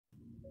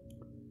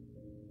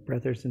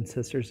Brothers and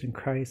sisters in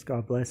Christ,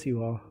 God bless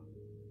you all.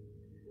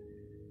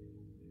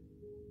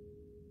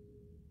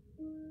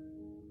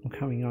 I'm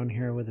coming on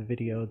here with a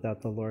video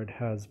that the Lord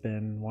has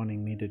been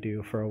wanting me to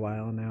do for a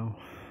while now.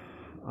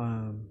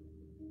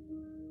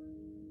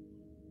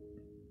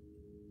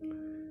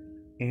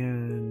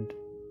 And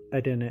I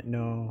didn't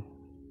know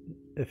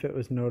if it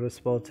was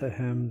noticeable to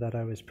him that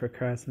I was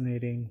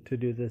procrastinating to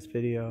do this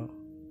video.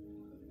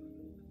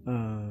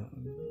 And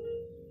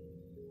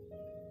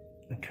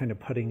kind of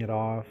putting it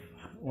off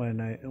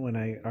when I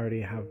already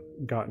have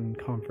gotten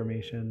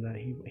confirmation that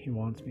he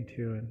wants me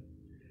to, and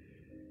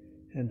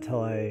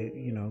until I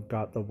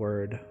got the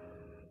word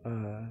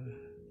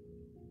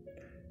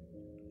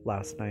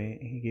last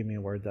night. He gave me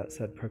a word that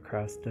said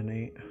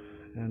procrastinate,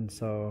 and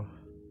so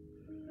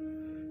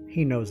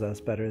he knows us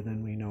better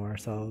than we know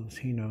ourselves.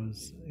 He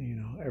knows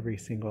every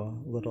single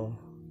little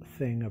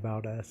thing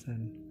about us,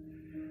 and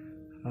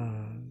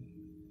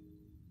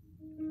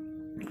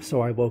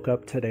so I woke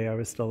up today. I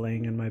was still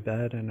laying in my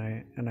bed, and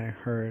I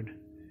heard,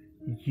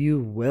 "You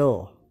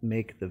will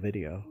make the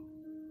video."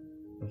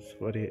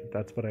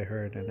 That's what I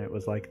heard, and it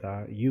was like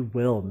that. You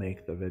will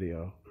make the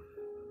video.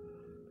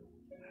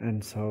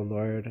 And so,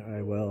 Lord,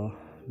 I will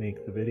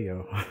make the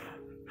video.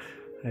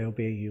 I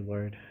obey you,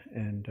 Lord,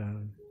 and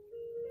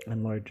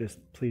Lord, just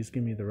please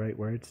give me the right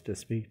words to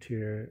speak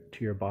to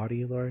your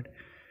body, Lord.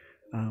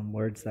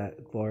 Words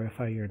that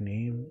glorify your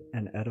name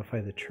and edify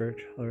the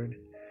church, Lord.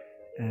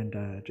 And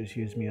just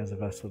use me as a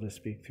vessel to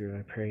speak through.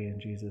 I pray in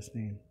Jesus'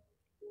 name.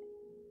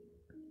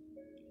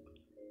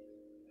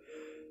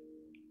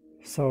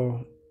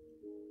 So,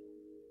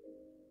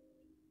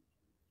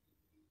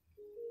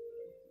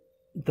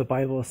 the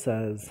Bible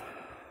says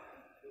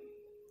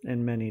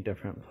in many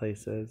different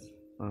places,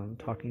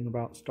 talking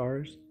about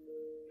stars,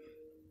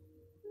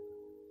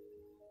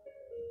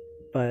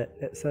 but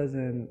it says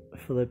in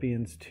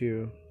Philippians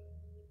 2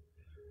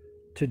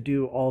 to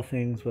do all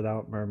things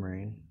without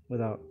murmuring,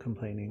 without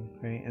complaining,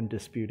 right, and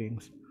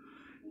disputings,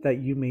 that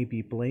you may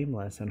be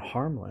blameless and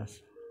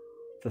harmless,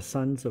 the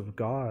sons of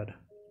God,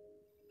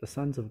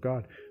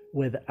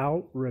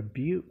 without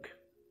rebuke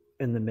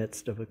in the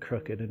midst of a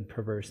crooked and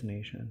perverse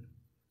nation,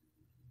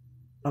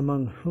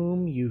 among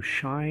whom you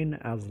shine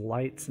as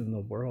lights in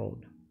the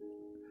world.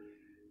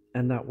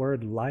 And that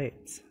word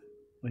lights,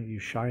 when you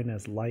shine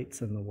as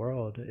lights in the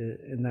world,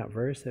 in that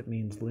verse it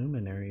means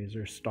luminaries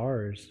or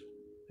stars.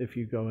 If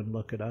you go and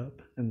look it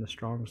up in the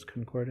Strong's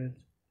Concordance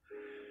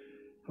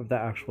of the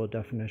actual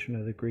definition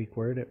of the Greek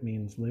word, it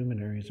means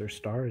luminaries or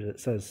stars. It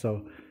says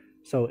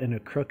so in a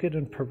crooked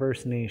and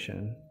perverse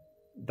nation,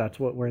 that's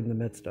what we're in the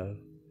midst of,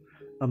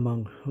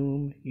 among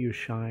whom you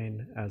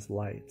shine as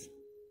lights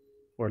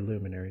or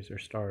luminaries or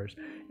stars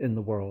in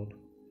the world,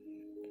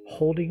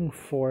 holding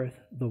forth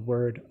the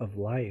word of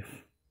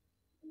life,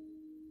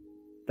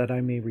 that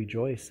I may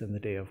rejoice in the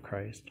day of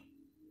Christ,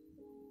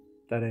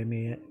 that I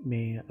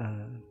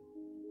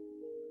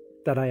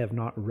that I have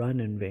not run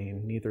in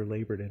vain, neither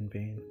labored in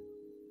vain.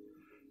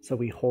 So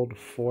we hold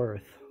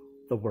forth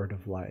the word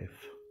of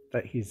life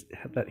that he's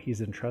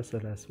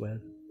entrusted us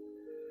with,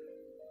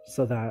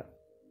 so that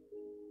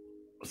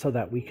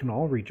we can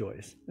all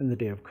rejoice in the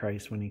day of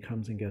Christ when he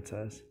comes and gets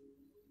us,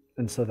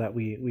 and so that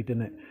we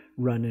didn't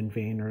run in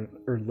vain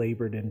or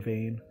labored in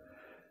vain.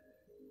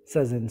 It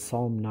says in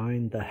Psalm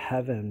 9, the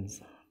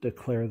heavens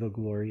declare the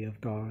glory of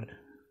God,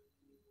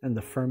 and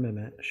the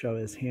firmament show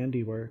his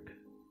handiwork.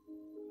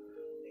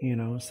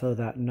 So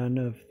that none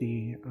of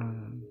the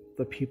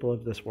people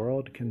of this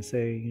world can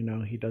say,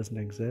 he doesn't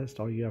exist.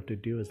 All you have to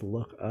do is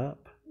look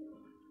up,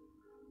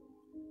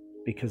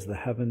 because the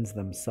heavens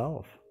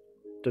themselves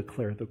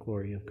declare the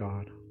glory of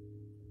God.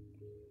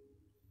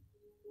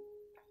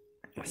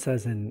 It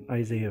says in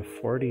Isaiah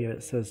 40,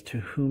 it says, "To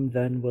whom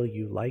then will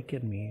you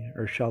liken me,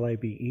 or shall I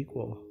be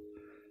equal?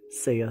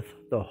 Saith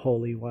the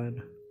Holy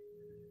One."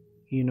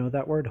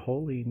 That word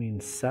holy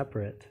means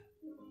separate.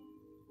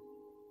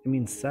 It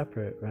means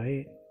separate,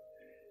 right?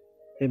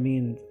 It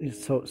means,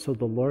 so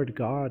the Lord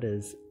God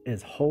is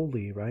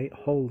holy, right?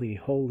 Holy,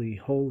 holy,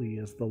 holy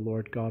is the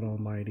Lord God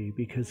Almighty,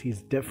 because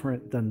he's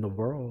different than the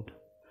world.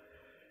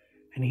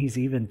 And he's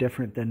even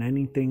different than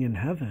anything in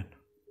heaven.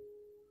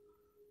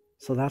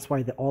 So that's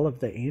why all of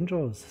the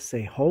angels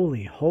say,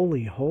 "Holy,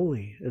 holy,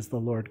 holy is the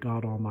Lord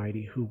God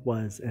Almighty, who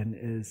was and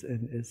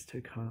is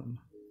to come."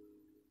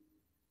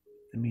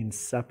 It means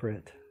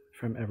separate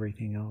from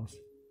everything else.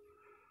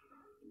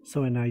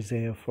 So in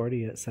Isaiah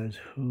 40, it says,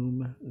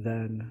 "Whom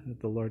then,"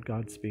 the Lord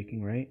God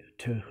speaking, right?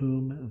 "To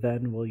whom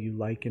then will you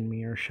liken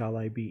me, or shall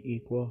I be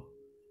equal?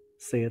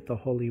 Saith the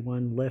Holy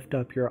One, lift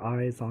up your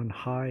eyes on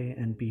high,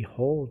 and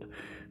behold,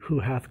 who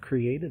hath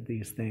created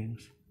these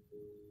things,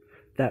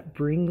 that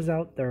brings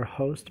out their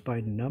host by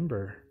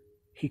number.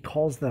 He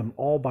calls them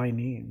all by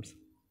names,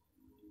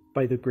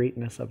 by the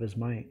greatness of his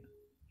might.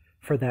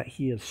 For that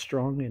he is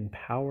strong in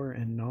power,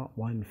 and not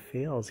one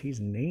fails."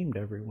 He's named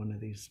every one of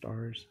these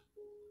stars.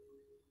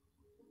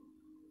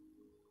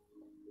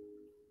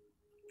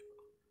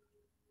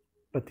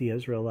 But the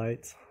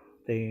Israelites,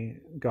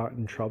 they got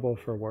in trouble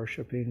for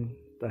worshiping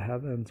the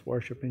heavens,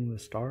 worshiping the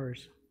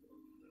stars.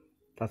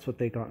 That's what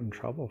they got in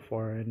trouble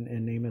for.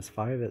 In Amos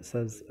 5, it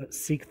says,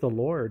 seek the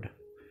Lord,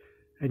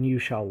 and you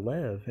shall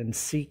live, and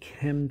seek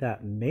him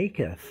that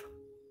maketh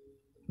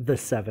the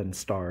 7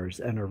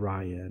 stars and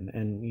Orion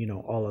and,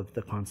 all of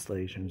the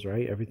constellations,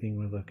 right? Everything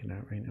we're looking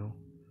at right now.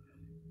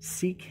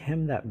 Seek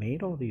him that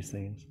made all these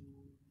things.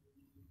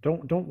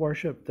 Don't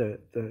worship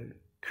the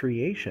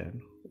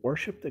creation.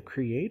 Worship the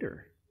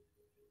Creator.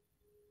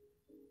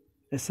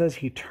 It says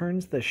he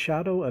turns the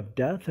shadow of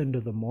death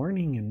into the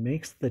morning and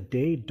makes the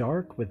day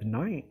dark with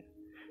night,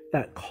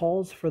 that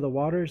calls for the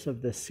waters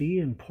of the sea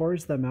and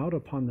pours them out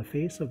upon the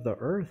face of the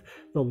earth.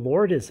 The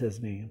Lord is his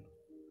name.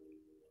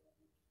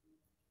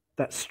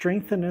 That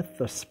strengtheneth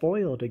the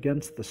spoiled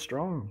against the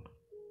strong.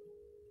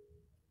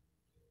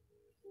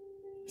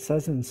 It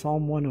says in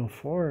Psalm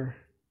 104,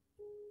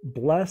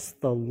 bless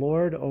the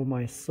Lord, O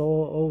my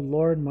soul. O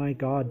Lord my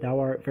God, thou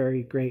art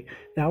very great.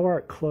 Thou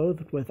art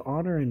clothed with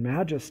honor and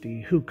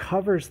majesty, who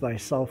covers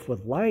thyself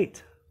with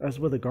light as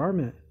with a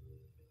garment,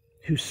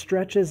 who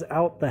stretches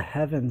out the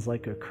heavens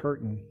like a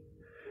curtain,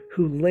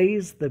 who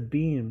lays the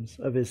beams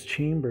of his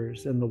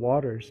chambers in the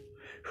waters,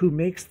 who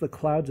makes the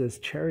clouds his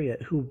chariot,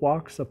 who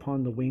walks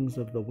upon the wings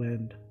of the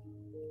wind,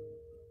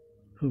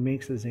 who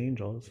makes his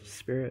angels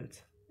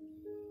spirits,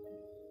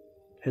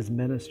 his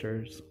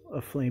ministers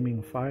a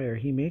flaming fire.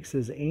 He makes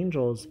his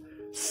angels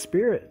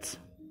spirits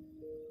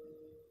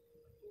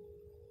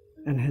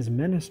and his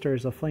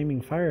ministers a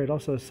flaming fire. It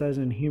also says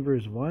in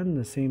Hebrews 1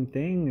 the same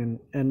thing.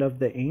 And of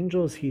the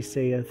angels he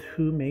saith,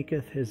 who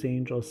maketh his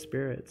angels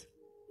spirits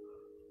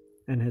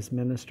and his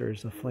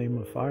ministers a flame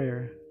of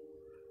fire.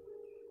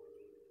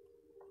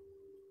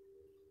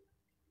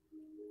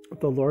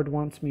 The Lord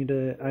wants me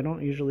to, I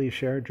don't usually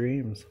share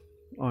dreams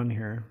on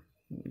here.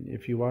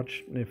 If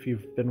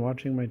you've been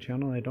watching my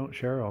channel, I don't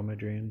share all my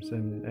dreams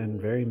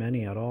and very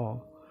many at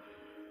all,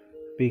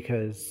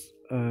 because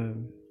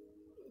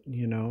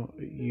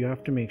you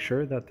have to make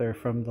sure that they're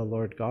from the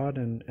Lord God,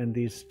 and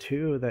these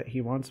 2 that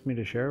he wants me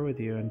to share with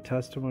you and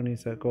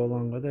testimonies that go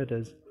along with it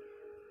is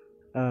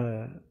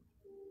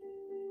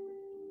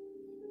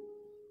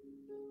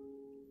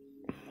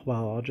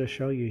I'll just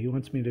show you. He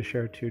wants me to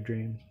share 2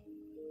 dreams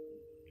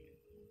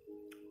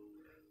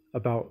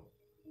about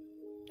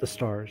the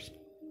stars,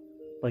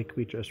 like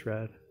we just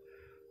read,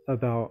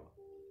 about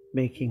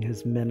making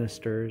his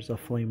ministers a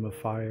flame of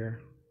fire,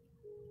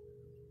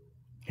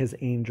 his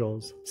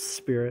angels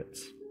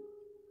spirits.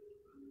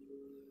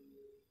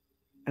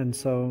 And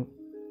so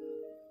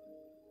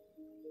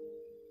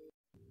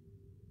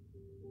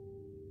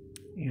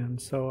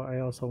I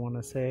also want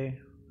to say,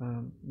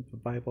 the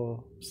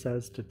Bible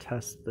says to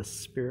test the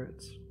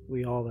spirits.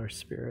 We all are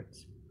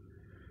spirits.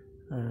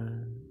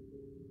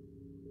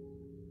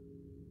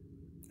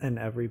 And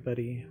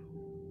everybody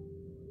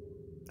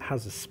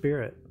has a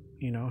spirit,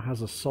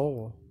 has a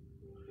soul.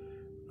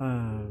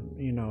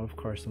 Of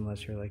course,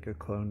 unless you're like a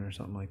clone or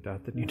something like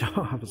that, then you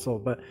don't have a soul.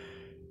 But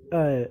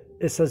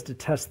it says to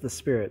test the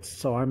spirits.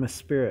 So I'm a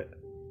spirit.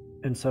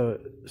 And so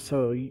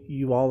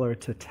you all are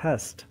to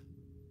test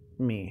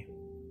me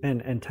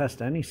and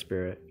test any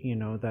spirit,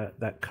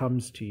 that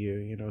comes to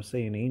you,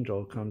 say an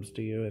angel comes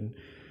to you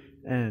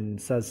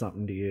and says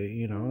something to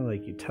you,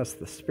 like you test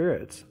the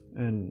spirits.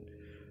 And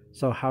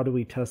so how do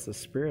we test the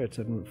spirits?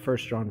 In 1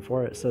 John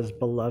 4, it says,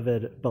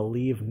 beloved,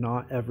 believe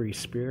not every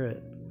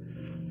spirit,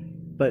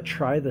 but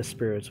try the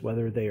spirits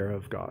whether they are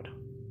of God,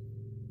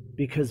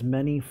 because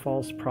many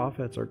false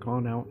prophets are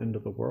gone out into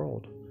the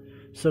world.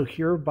 So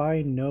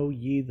hereby know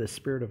ye the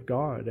Spirit of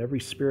God. Every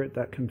spirit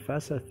that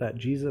confesseth that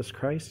Jesus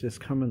Christ is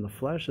come in the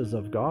flesh is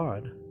of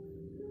God.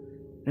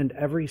 And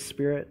every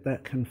spirit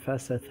that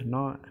confesseth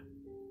not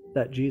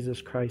that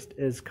Jesus Christ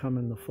is come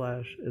in the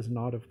flesh is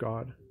not of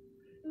God.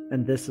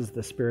 And this is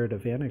the spirit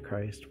of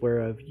Antichrist,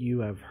 whereof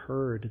you have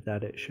heard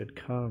that it should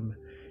come,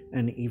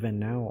 and even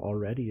now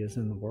already is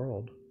in the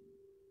world.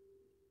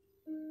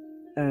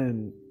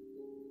 And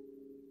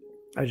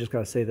I just got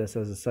to say this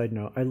as a side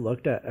note. I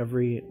looked at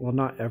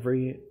not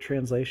every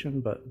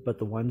translation, but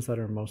the ones that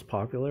are most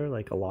popular,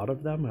 like a lot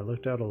of them. I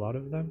looked at a lot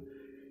of them,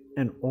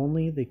 and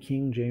only the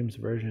King James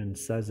Version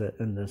says it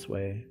in this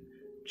way: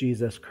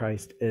 Jesus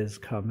Christ is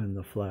come in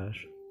the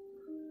flesh,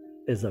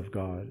 is of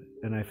God.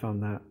 And I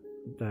found that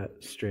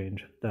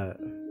strange, that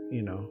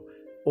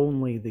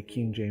only the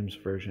King James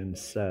Version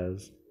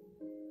says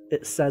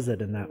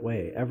it in that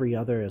way. Every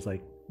other is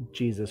like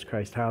Jesus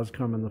Christ has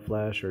come in the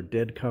flesh, or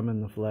did come in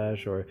the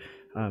flesh, or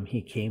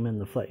he came in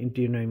the flesh.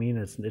 Do you know what I mean?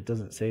 It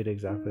doesn't say it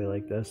exactly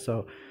like this.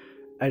 So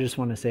I just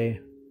want to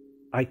say,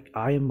 I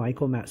am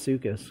Michael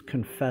Matsoukas,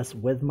 confess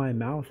with my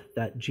mouth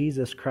that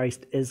Jesus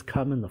Christ is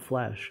come in the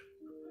flesh,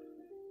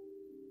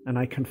 and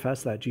I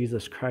confess that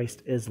Jesus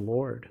Christ is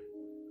Lord,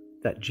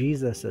 that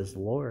Jesus is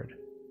Lord,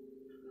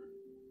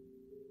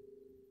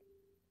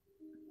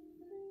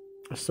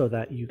 so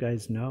that you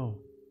guys know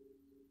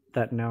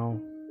that now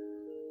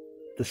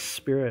the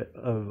spirit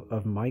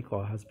of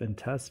Michael has been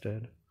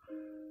tested,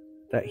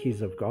 that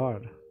he's of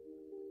God.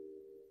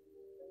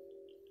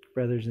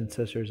 Brothers and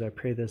sisters, I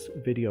pray this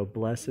video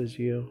blesses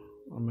you.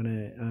 I'm going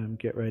to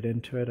get right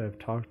into it. I've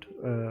talked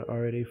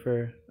already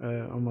for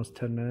almost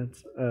 10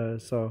 minutes.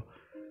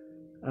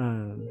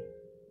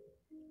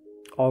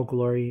 All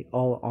glory,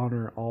 all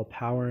honor, all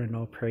power, and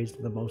all praise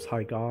to the Most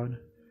High God,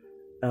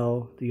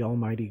 El, the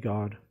Almighty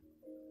God,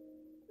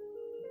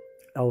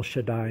 El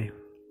Shaddai,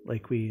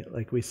 like we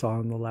saw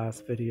in the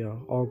last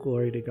video. All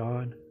glory to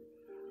God.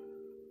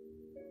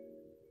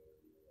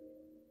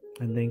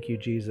 And thank you,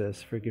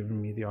 Jesus, for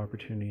giving me the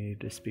opportunity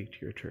to speak to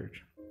your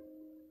church.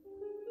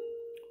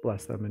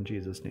 Bless them in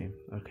Jesus' name.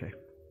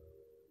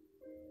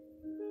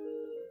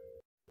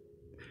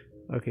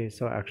 Okay,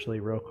 so actually,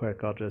 real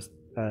quick, I'll just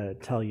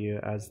tell you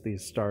as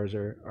these stars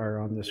are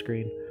on the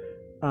screen.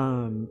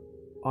 On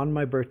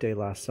my birthday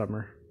last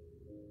summer,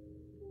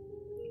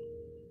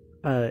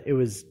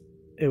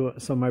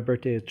 so my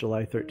birthday is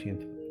July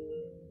 13th.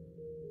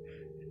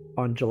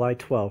 On July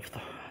 12th,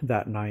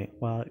 that night,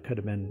 well, it could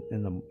have been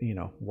in the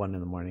 1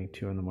 in the morning,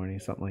 2 in the morning,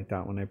 something like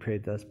that when I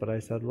prayed this, but I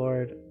said,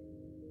 Lord,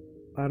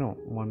 I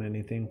don't want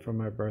anything for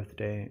my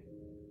birthday.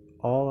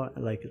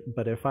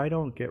 But if I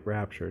don't get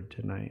raptured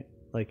tonight,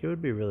 it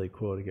would be really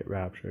cool to get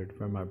raptured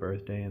for my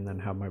birthday and then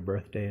have my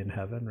birthday in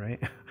heaven,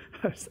 right?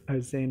 I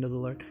was saying to the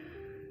Lord.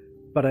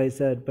 But I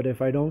said, but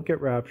if I don't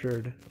get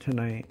raptured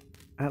tonight,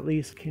 at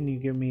least can you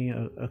give me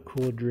a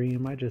cool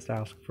dream? I just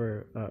ask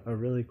for a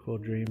really cool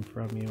dream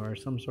from you, or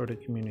some sort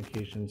of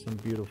communication, some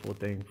beautiful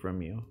thing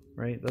from you,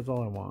 right? That's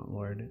all I want,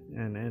 Lord.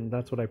 And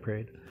that's what I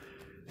prayed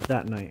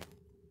that night.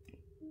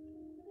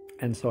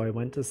 And so I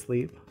went to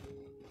sleep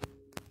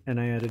and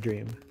I had a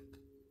dream.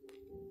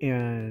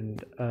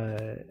 And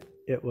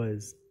it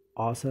was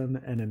awesome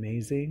and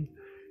amazing.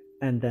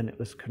 And then it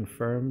was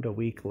confirmed a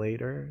week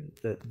later,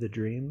 the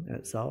dream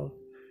itself.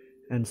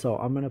 And so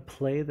I'm going to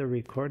play the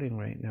recording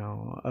right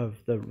now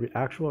of the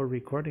actual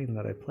recording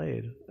that I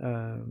played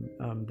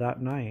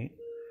that night,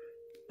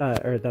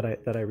 or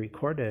that I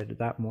recorded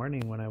that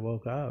morning when I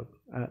woke up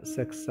at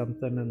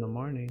 6-something in the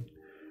morning.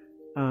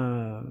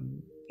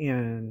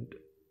 And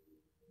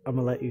I'm going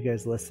to let you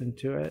guys listen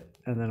to it,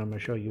 and then I'm going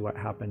to show you what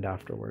happened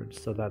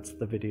afterwards. So that's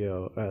the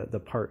video, the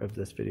part of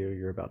this video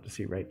you're about to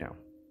see right now.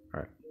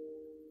 All right.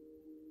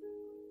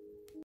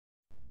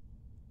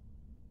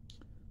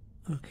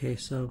 Okay,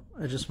 so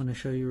I just want to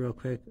show you real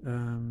quick.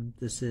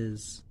 This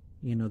is,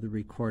 the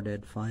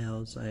recorded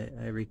files.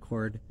 I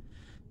record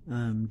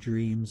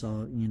dreams.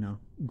 I'll,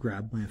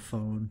 grab my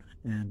phone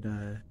and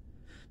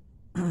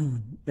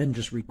and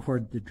just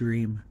record the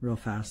dream real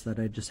fast that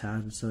I just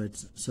had. So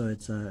it's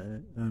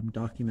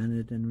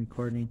documented and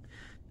recorded.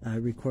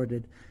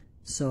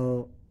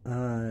 So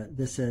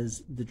this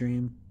is the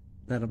dream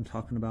that I'm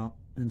talking about,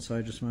 and so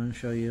I just want to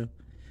show you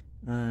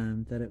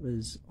that it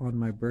was on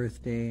my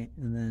birthday,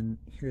 and then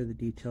here are the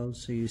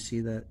details. So you see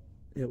that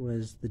it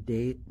was the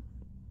date,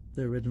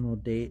 the original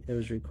date it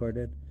was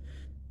recorded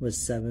was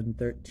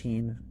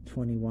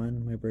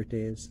 7/13/21. My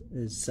birthday is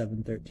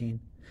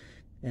 7/13,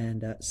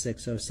 and at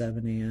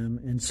 6:07 a.m.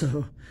 And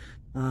so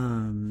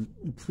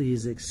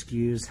please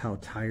excuse how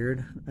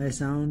tired I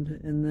sound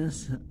in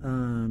this,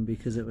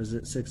 because it was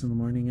at 6 in the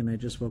morning and I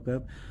just woke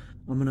up.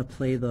 I'm gonna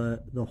play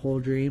the whole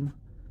dream.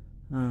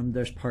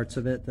 There's parts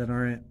of it that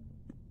aren't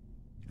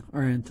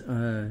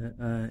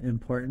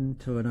important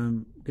to what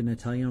I'm gonna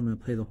tell you. I'm gonna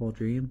play the whole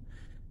dream,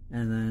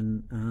 and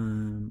then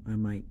I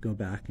might go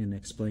back and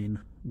explain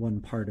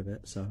one part of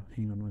it. So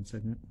hang on one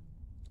second.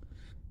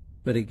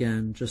 But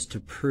again, just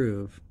to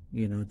prove,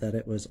 that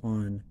it was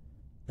on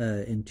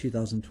in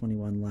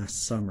 2021,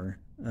 last summer,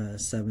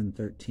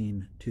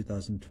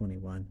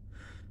 7/13/2021.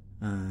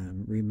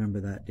 Remember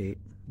that date,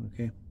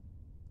 okay?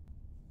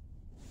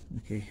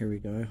 Okay, here we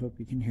go. I hope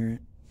you can hear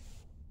it.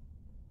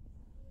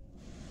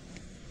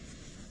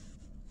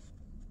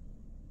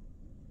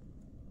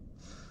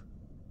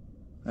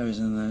 I was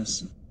in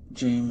this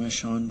dream with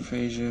Sean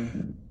Fraser,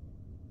 and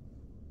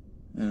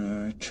we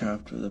were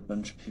trapped with a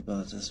bunch of people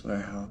at this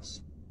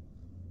warehouse.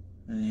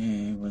 And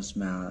he was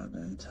mad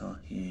until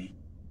he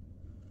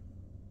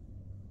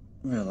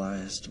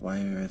realized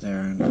why we were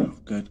there and how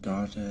good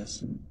God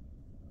is.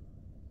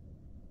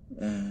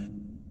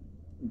 And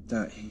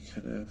that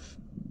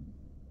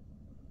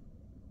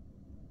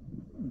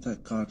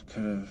God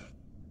could have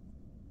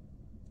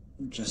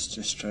just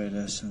destroyed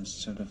us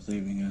instead of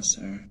leaving us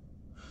there.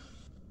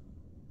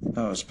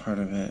 That was part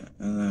of it.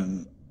 And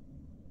then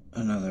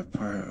another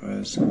part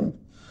was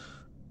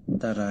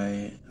that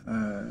I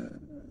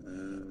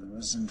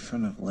was in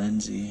front of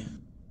Lindsay,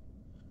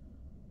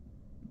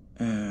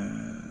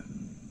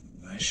 and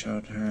I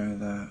showed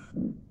her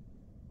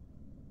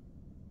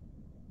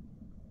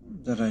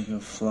that I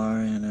could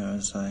fly, and it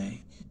was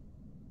like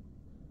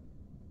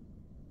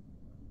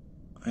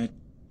I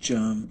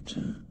jumped,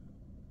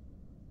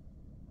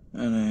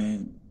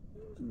 and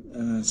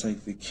it's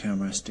like the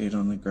camera stayed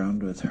on the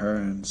ground with her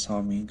and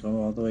saw me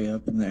go all the way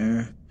up in the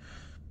air,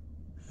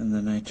 and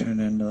then I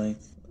turned into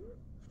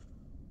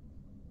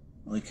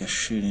like a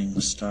shooting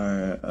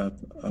star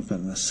up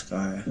in the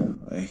sky.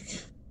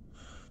 Like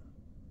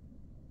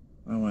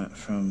I went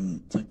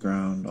from the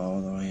ground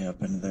all the way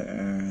up into the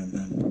air, and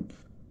then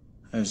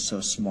I was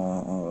so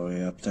small all the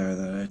way up there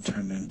that I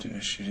turned into a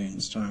shooting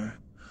star.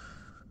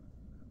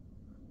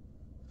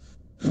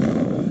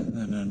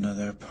 Then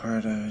another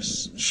part, I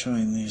was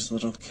showing these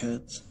little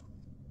kids,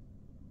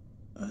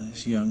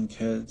 these young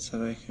kids,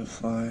 that I could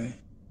fly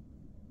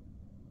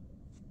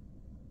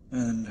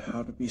and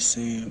how to be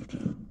saved.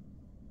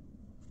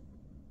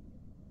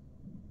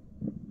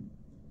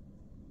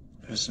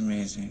 It was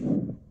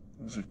amazing.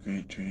 It was a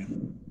great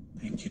dream.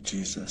 Thank you,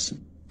 Jesus.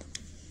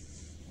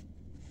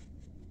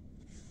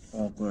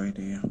 All glory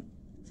to you.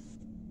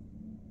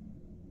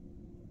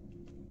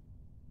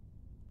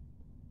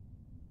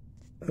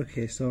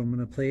 Okay, so I'm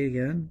going to play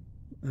again,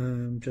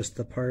 just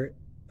the part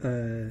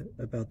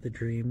about the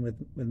dream with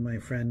my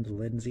friend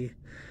Lindsay,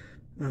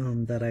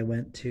 that I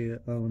went to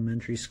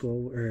elementary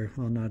school, or,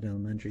 well, not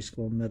elementary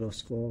school, middle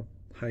school,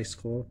 high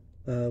school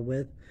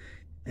with.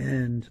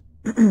 And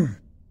I'm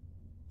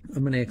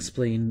going to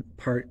explain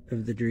part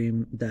of the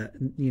dream that,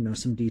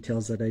 some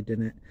details that I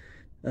didn't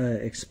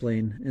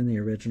explain in the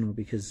original,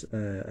 because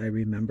I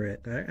remember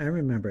it. I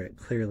remember it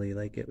clearly,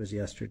 like it was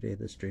yesterday,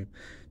 this dream.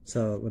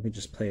 So let me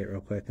just play it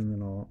real quick, and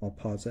then I'll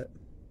pause it.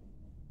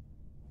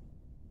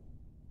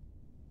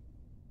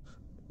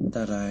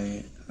 That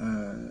I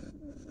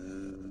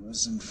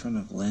was in front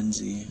of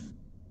Lindsay,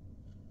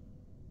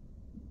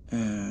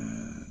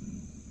 and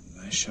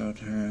I showed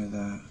her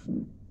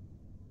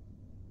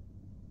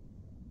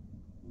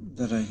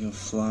that I could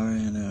fly,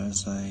 and I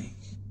was like...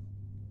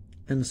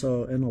 And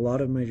so in a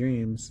lot of my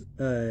dreams,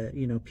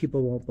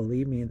 people won't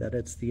believe me that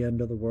it's the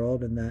end of the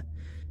world, and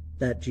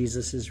that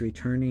Jesus is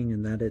returning,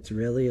 and that it's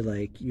really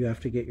like you have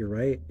to get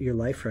your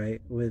life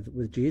right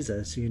with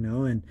Jesus,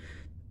 and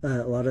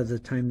a lot of the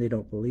time they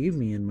don't believe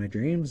me in my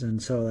dreams.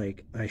 And so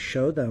like I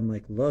show them,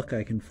 like, look,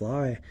 I can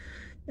fly.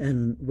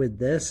 And with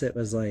this, it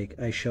was like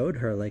I showed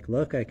her, like,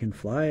 look, I can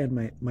fly,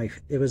 and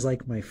it was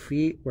like my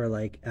feet were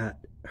like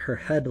at her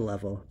head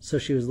level, so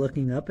she was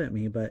looking up at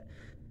me, but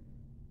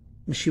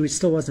she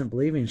still wasn't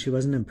believing. She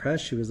wasn't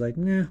impressed. She was like,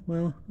 nah,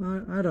 well,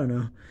 I don't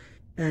know.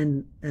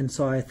 And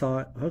so I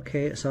thought,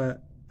 okay, so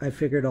I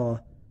figured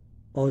I'll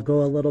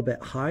go a little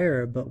bit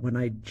higher. But when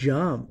I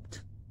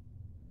jumped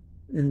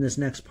in this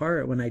next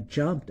part, when I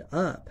jumped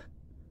up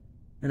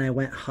and I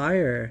went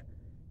higher,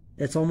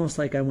 it's almost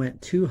like I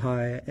went too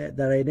high,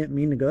 that I didn't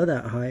mean to go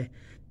that high.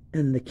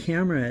 And the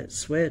camera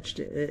switched.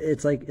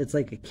 It's like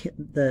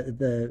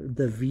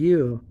the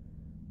view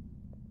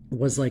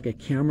was like a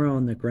camera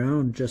on the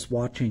ground just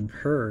watching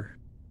her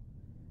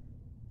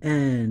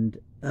and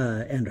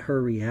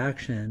her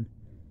reaction.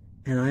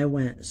 And I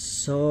went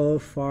so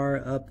far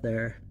up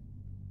there,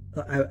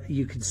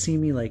 you could see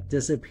me like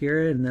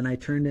disappear, and then I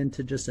turned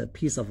into just a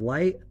piece of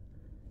light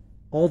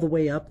all the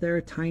way up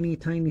there, tiny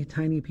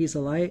piece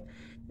of light.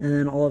 And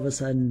then all of a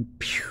sudden,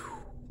 pew,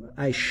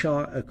 I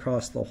shot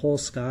across the whole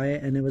sky.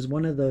 And it was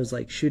one of those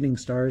like shooting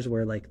stars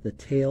where like the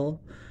tail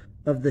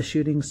of the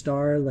shooting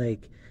star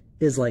like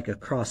is like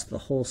across the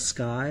whole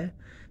sky,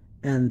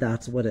 and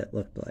that's what it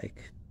looked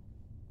like.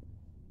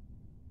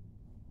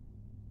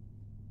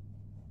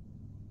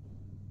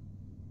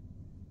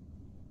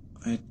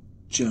 I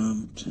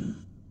jumped,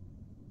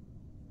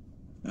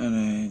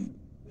 and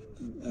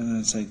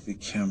it's like the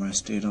camera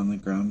stayed on the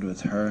ground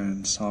with her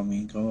and saw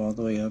me go all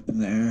the way up in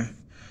the air,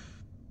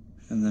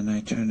 and then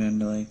I turned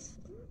into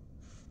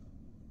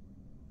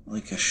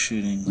like a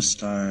shooting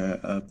star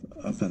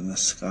up in the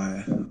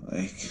sky.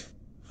 Like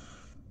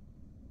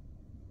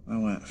I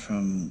went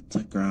from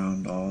the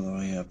ground all the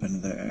way up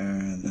into the air,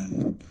 and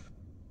then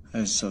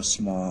I was so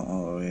small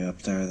all the way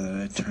up there that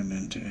I turned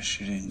into a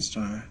shooting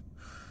star.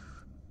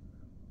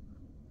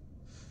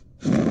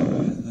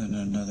 Then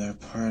another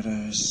part,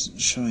 I was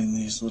showing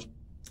these little...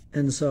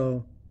 And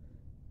so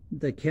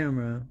the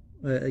camera,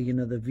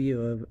 the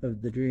view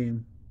of the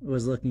dream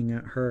was looking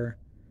at her,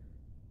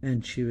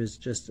 and she was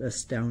just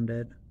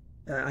astounded.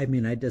 I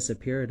mean, I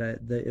disappeared.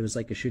 It was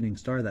like a shooting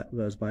star that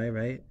goes by,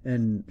 right?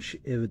 And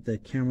the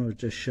camera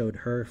just showed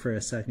her for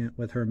a second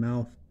with her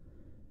mouth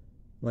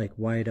like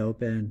wide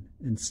open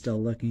and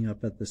still looking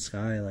up at the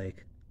sky,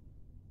 like,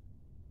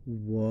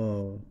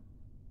 whoa.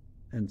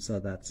 And so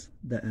that's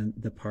the end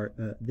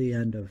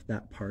of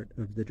that part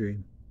of the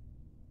dream.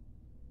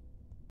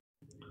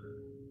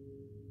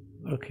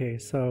 Okay,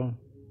 so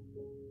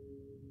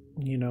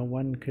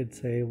one could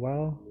say,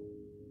 well,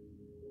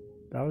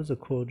 that was a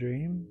cool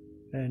dream,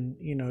 and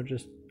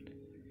just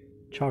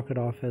chalk it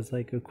off as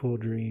like a cool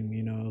dream,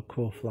 a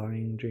cool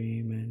flying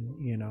dream,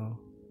 and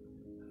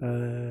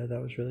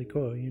that was really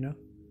cool,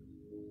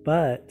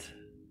 but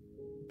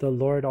the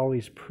Lord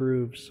always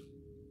proves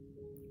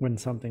when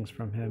something's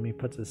from him. He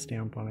puts his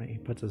stamp on it, he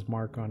puts his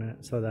mark on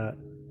it, so that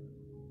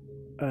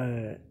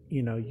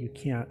you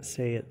can't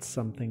say it's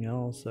something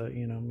else.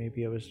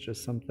 Maybe it was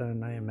just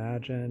something I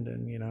imagined,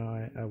 and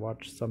I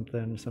watched some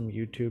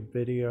YouTube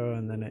video,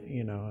 and then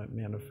it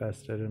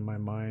manifested in my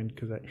mind,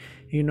 because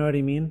you know what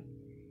I mean.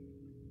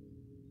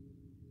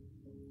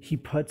 He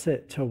puts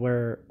it to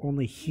where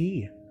only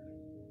he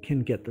can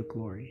get the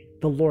glory.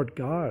 The Lord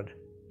God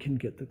can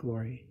get the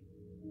glory.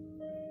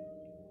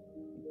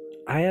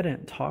 I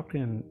hadn't talked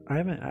in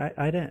I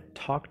hadn't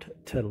talked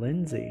to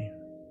Lindsay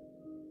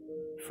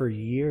for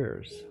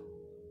years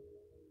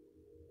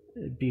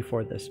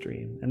before this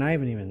dream, and I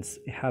haven't even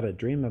had a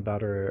dream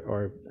about her,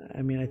 or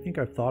I mean, I think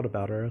I've thought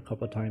about her a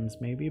couple of times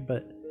maybe,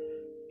 but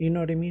you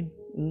know what I mean?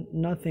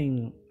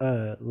 Nothing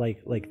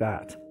like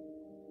that.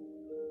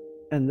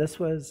 And this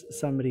was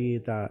somebody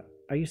that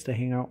I used to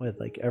hang out with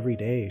like every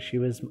day. She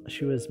was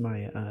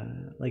my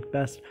like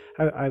best.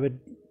 I would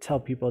tell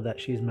people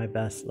that she's my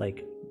best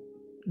like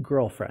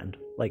girlfriend,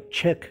 like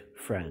chick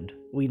friend.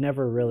 We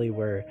never really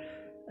were,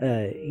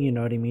 you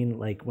know what I mean?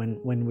 Like when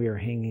we were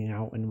hanging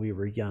out when we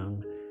were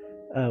young,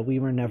 we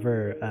were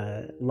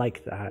never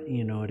like that.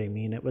 You know what I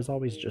mean? It was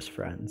always just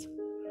friends.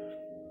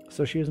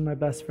 So she was my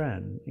best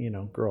friend, you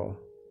know, girl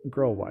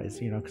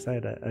wise, you know, because I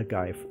had a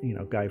guy, you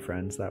know, guy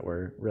friends that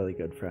were really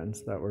good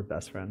friends, that were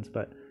best friends.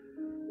 But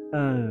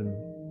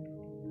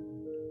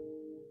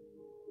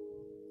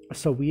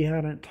so we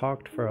hadn't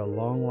talked for a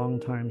long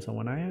time. So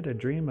when I had a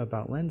dream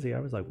about Lindsay, I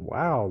was like,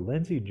 wow,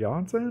 Lindsay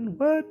Johnson,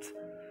 what?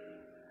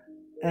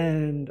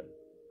 And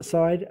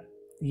so I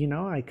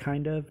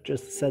kind of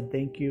just said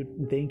thank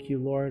you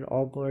Lord,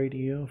 all glory to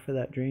you for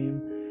that dream.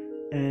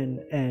 And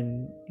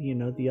you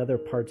know, the other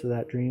parts of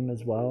that dream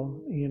as well,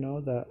 you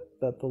know, that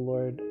the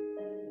Lord,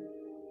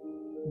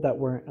 that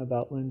weren't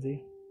about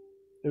Lindsay.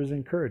 It was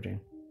encouraging.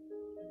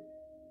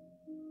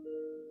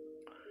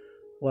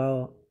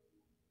 Well,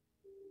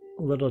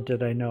 little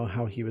did I know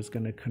how he was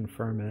going to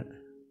confirm it.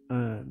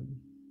 And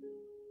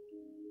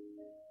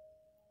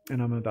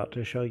I'm about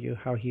to show you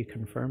how he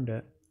confirmed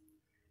it.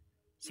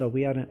 So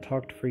we hadn't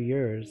talked for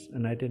years,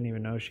 and I didn't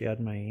even know she had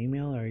my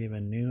email or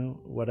even knew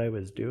what I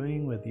was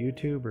doing with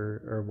YouTube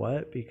or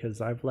what, because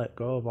I've let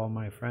go of all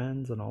my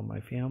friends and all my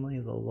family.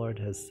 The Lord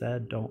has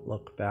said, don't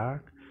look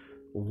back,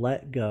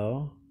 let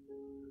go.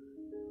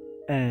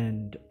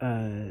 And,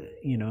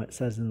 you know, it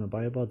says in the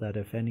Bible that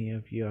if any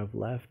of you have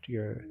left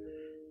your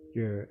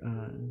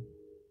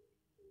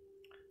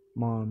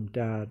mom,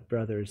 dad,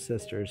 brothers,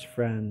 sisters,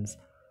 friends,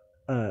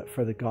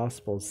 for the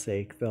gospel's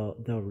sake,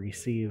 they'll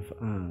receive,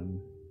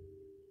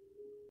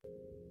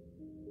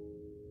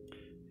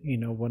 you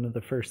know, one of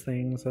the first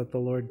things that the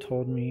Lord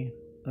told me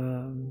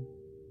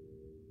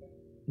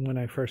when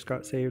I first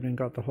got saved and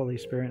got the Holy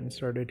Spirit and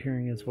started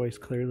hearing his voice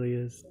clearly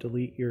is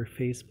delete your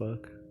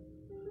Facebook.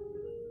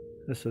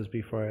 This was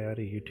before I had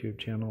a YouTube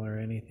channel or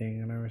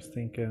anything, and I was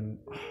thinking,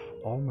 oh,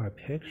 all my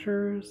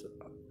pictures?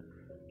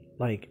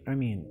 Like, I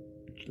mean,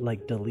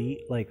 like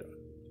delete like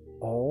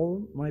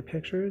all my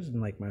pictures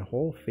and like my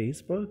whole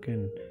Facebook,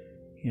 and,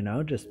 you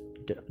know, just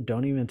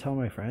don't even tell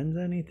my friends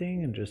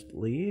anything and just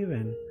leave.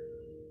 And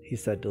he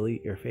said,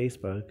 delete your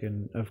Facebook.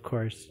 And of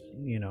course,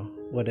 you know,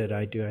 what did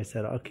I do? I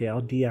said, okay,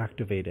 I'll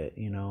deactivate it.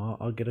 You know,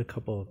 I'll get a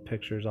couple of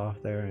pictures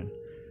off there.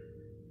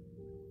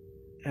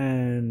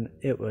 And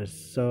it was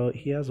so,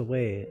 he has a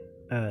way,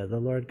 the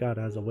Lord God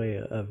has a way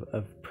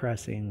of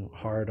pressing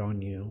hard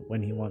on you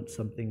when he wants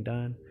something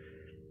done.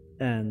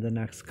 And the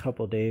next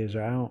couple days,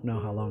 or I don't know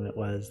how long it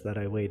was that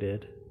I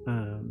waited,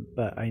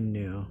 but I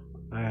knew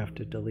I have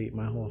to delete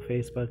my whole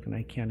Facebook, and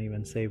I can't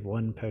even save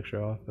one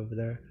picture off of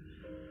there.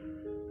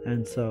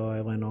 And so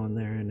I went on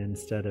there, and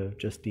instead of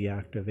just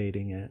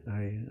deactivating it,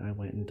 I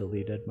went and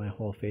deleted my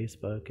whole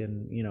Facebook.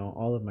 And, you know,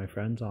 all of my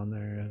friends on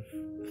there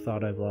have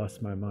thought I've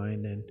lost my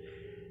mind, and,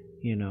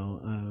 you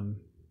know,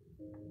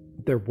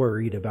 they're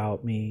worried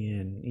about me,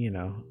 and, you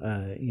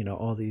know,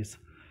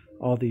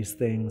 all these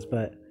things.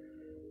 But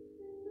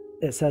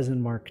it says in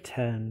Mark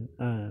 10,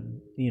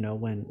 you know,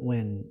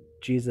 when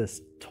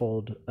Jesus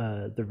told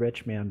the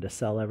rich man to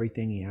sell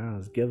everything he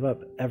has, give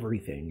up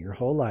everything, your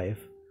whole life,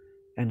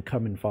 and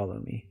come and follow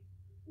me.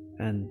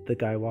 And the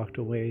guy walked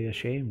away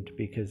ashamed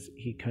because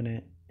he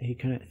couldn't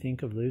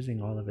think of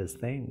losing all of his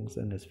things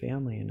and his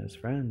family and his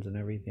friends and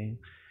everything.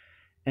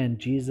 And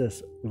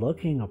Jesus,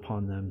 looking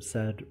upon them,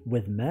 said,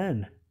 with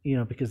men, you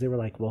know, because they were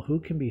like, well, who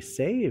can be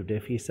saved?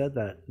 If he said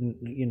that,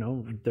 you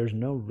know, there's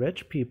no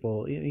rich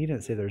people. He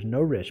didn't say there's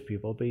no rich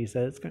people, but he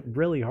said it's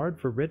really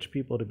hard for rich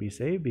people to be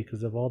saved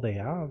because of all they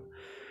have.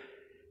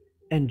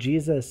 And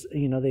Jesus,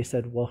 you know, they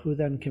said, well, who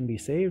then can be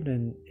saved?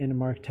 And in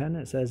Mark 10,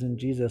 it says, and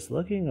Jesus,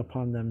 looking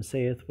upon them,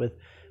 saith,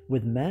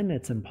 with men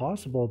it's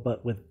impossible,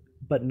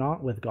 but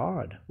not with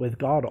God. With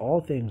God all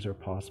things are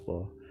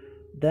possible.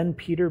 Then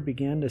Peter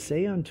began to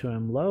say unto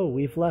him, lo,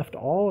 we've left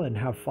all and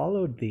have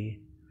followed thee.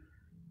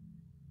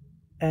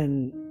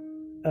 And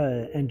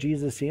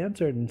Jesus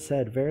answered and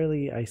said,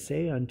 verily I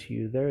say unto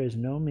you, there is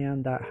no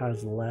man that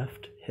has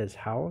left his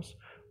house,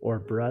 or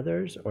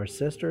brothers, or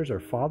sisters, or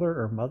father,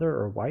 or mother,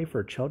 or wife,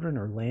 or children,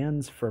 or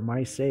lands for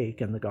my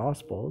sake and the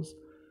gospel's,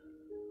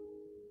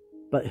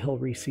 but he'll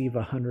receive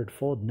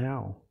 100-fold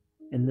now,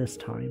 in this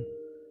time,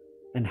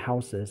 and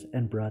houses,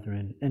 and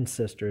brethren, and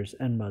sisters,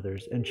 and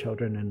mothers, and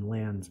children, and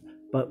lands,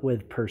 but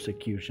with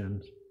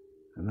persecutions.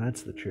 And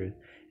that's the truth.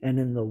 And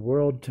in the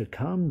world to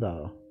come,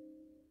 though,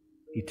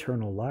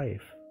 eternal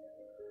life.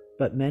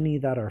 But many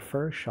that are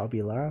first shall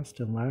be last,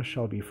 and last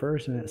shall be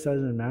first. And it says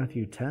in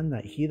Matthew 10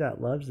 that he that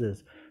loves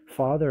his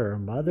father or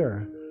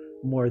mother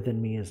more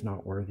than me is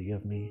not worthy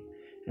of me.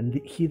 And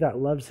he that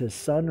loves his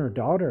son or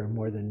daughter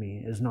more than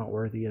me is not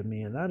worthy of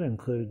me. And that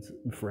includes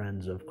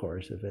friends, of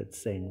course, if it's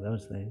saying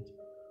those things.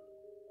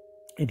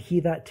 And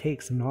he that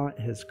takes not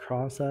his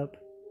cross up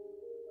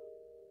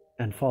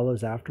and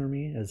follows after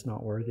me is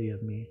not worthy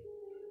of me.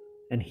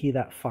 And he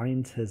that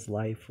finds his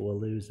life will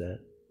lose it.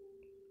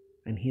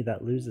 And he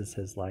that loses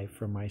his life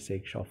for my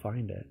sake shall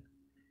find it.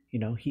 You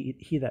know,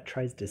 he that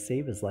tries to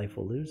save his life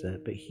will lose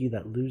it, but he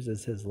that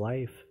loses his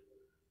life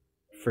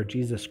for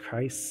Jesus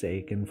Christ's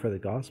sake and for the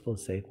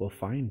gospel's sake will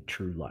find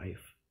true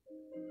life.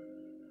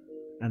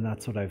 And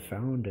that's what I've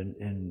found.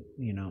 And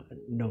you know,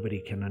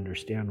 nobody can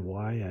understand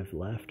why I've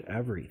left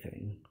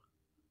everything.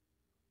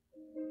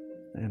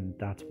 And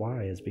that's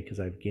why, is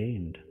because I've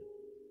gained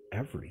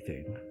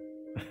everything.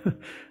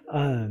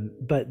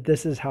 But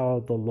this is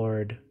how the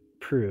Lord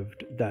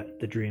proved that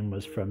the dream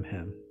was from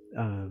him.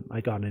 I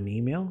got an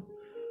email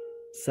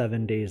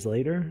 7 days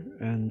later,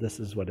 and this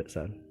is what it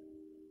said.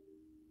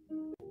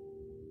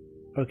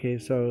 Okay,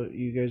 so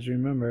you guys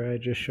remember I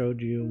just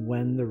showed you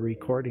when the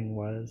recording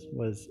was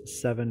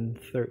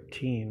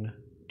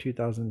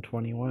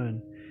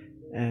 7/13/2021,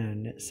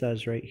 and it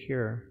says right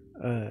here,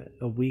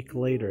 a week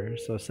later,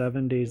 so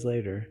 7 days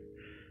later,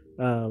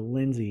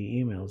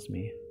 Lindsay emails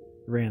me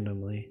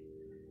randomly,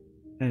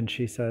 and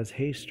she says,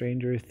 "Hey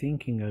stranger,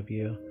 thinking of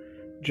you.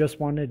 Just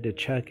wanted to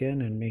check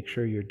in and make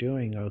sure you're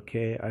doing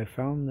okay. I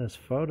found this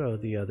photo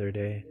the other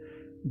day.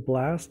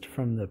 Blast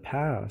from the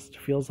past.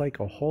 Feels like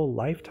a whole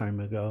lifetime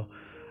ago.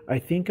 I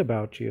think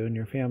about you and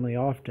your family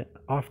often,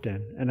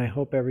 and I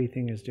hope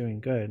everything is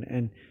doing good."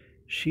 And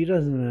she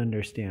doesn't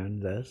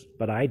understand this,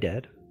 but I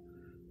did.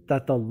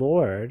 That the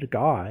Lord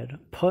God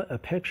put a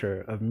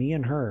picture of me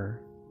and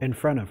her in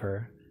front of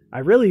her. I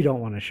really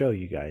don't want to show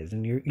you guys,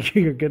 and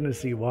you're gonna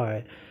see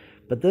why.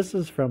 But this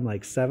is from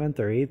like 7th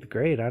or 8th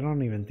grade. I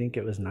don't even think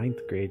it was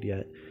 9th grade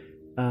yet.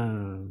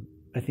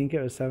 I think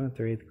it was 7th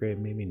or 8th grade,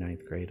 maybe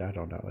 9th grade. I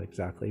don't know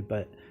exactly.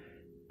 But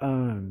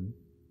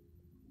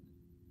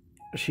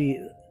she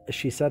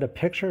said a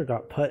picture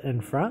got put in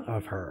front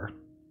of her.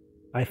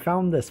 I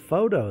found this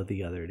photo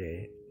the other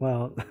day.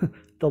 Well,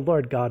 the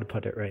Lord God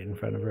put it right in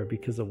front of her,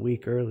 because a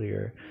week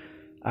earlier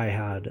I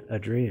had a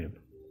dream,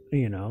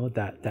 you know,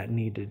 that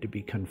needed to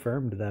be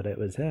confirmed that it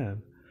was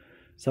him.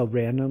 So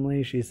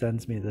randomly she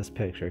sends me this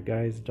picture.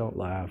 Guys, don't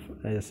laugh.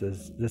 This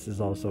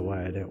is also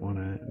why I didn't want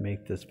to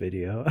make this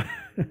video.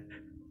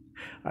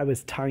 I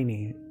was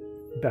tiny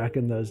back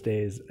in those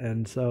days,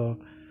 and so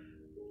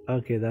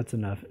okay, that's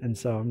enough. And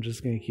so I'm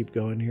just going to keep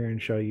going here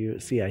and show you.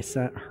 See, I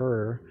sent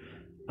her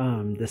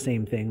the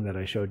same thing that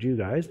I showed you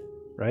guys,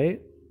 right?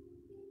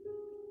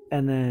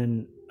 And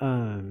then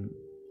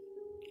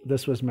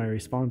this was my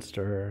response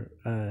to her.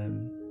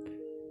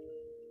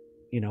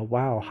 You know,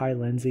 wow, hi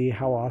Lindsay,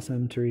 how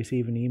awesome to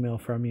receive an email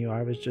from you.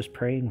 I was just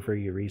praying for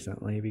you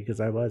recently, because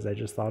I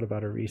just thought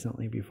about her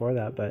recently before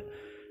that. But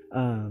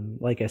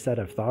like I said,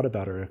 I've thought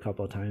about her a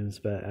couple of times,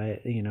 but I,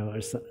 you know,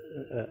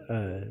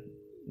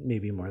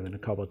 maybe more than a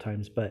couple of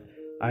times, but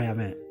I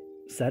haven't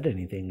said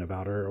anything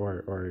about her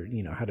or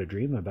you know, had a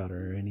dream about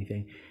her or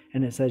anything.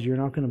 And it says, "You're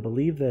not going to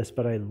believe this,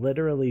 but I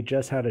literally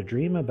just had a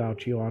dream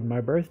about you on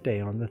my birthday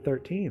on the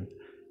 13th,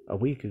 a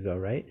week ago,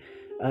 right?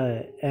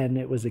 And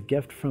it was a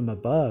gift from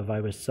above.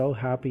 I was so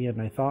happy,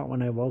 and I thought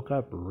when I woke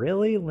up,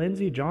 really,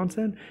 Lindsay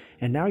Johnson?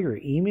 And now you're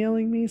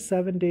emailing me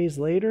 7 days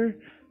later?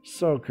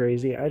 So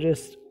crazy." I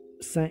just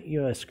sent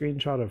you a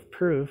screenshot of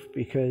proof,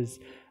 because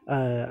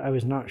I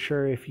was not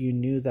sure if you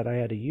knew that I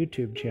had a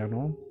YouTube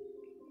channel.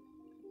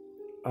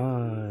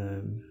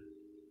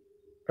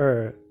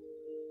 Or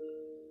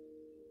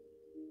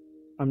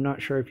I'm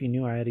not sure if you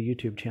knew I had a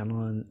YouTube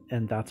channel,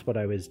 and that's what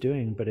I was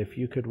doing. But if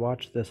you could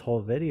watch this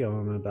whole video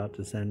I'm about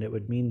to send, it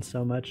would mean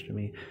so much to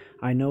me.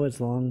 I know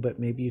it's long, but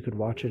maybe you could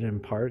watch it in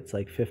parts,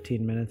 like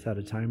 15 minutes at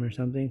a time or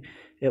something.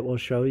 It will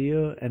show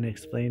you and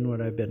explain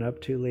what I've been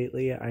up to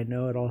lately. I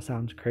know it all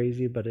sounds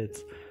crazy, but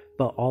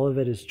all of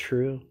it is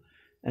true.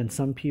 And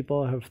some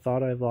people have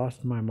thought I've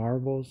lost my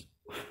marbles,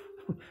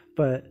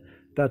 but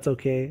that's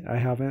okay. I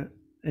haven't.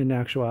 In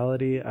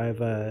actuality,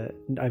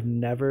 I've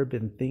never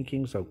been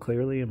thinking so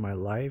clearly in my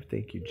life.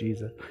 Thank you,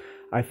 Jesus.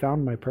 I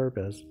found my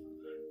purpose,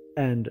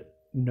 and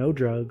no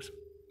drugs,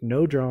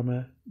 no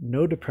drama,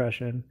 no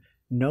depression,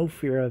 no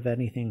fear of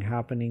anything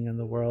happening in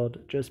the world.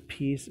 Just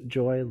peace,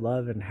 joy,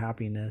 love, and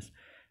happiness.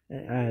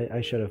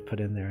 I should have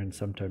put in there, and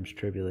sometimes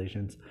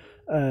tribulations,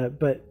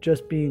 but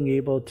just being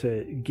able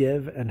to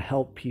give and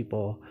help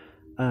people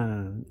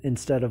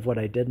instead of what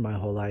I did my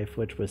whole life,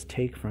 which was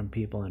take from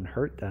people and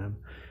hurt them.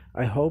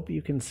 I hope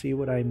you can see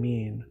what I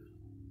mean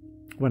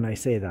when I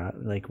say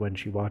that, like when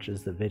she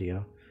watches the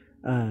video,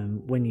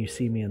 when you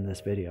see me in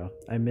this video.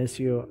 I miss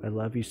you. I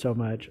love you so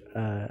much.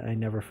 I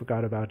never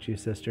forgot about you,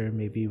 sister.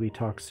 Maybe we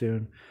talk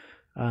soon.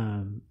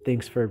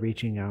 Thanks for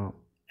reaching out,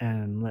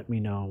 and let me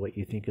know what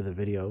you think of the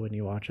video when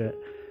you watch it.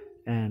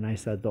 And I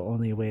said the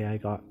only way I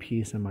got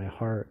peace in my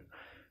heart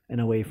and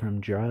away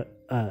from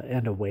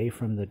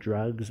the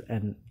drugs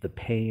and the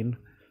pain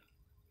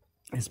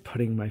is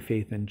putting my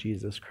faith in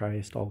Jesus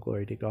Christ. All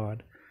glory to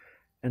God.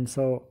 And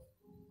so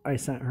I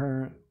sent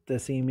her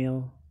this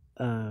email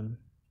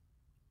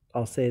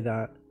I'll say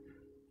that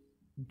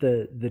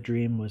the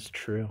dream was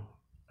true.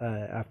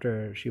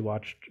 After she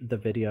watched the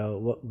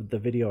video, the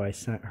video I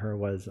sent her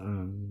was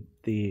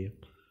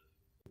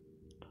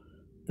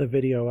the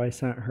video I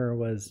sent her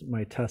was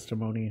my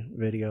testimony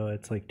video.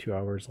 It's like 2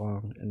 hours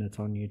long, and it's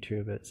on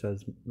YouTube. It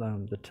says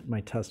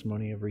my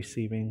testimony of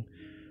receiving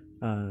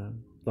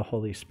the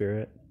Holy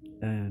Spirit,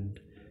 and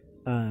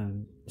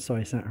so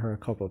I sent her a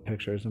couple of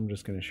pictures. I'm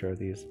just going to share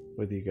these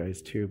with you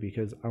guys too,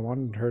 because I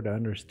wanted her to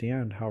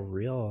understand how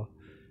real,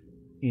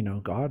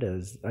 God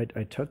is.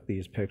 I took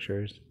these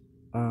pictures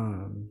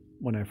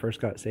when I first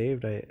got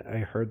saved. I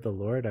heard the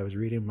Lord. I was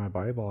reading my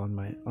Bible on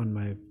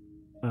my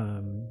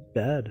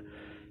bed,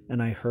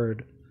 and I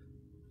heard,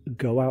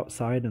 "Go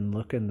outside and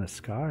look in the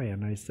sky."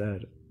 And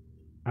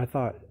I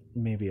thought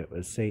maybe it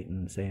was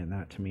Satan saying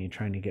that to me,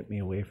 trying to get me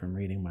away from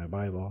reading my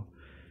Bible.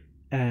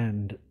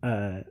 And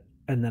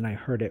then I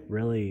heard it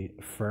really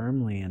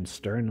firmly and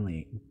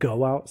sternly,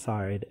 "Go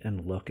outside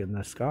and look in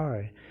the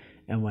sky."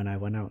 And when I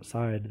went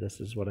outside,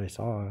 this is what I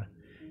saw.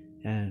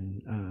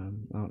 And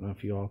I don't know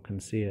if you all can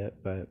see it,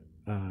 but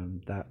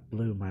that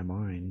blew my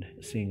mind,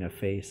 seeing a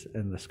face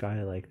in the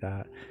sky like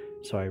that.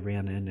 So I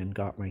ran in and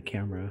got my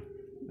camera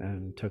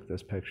and took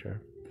this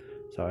picture.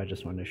 So I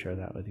just wanted to share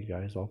that with you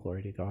guys. All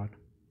glory to God.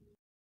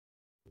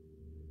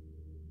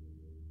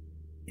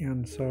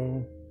 And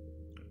so,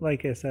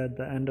 like I said,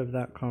 the end of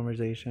that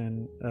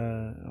conversation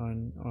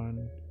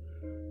on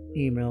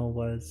email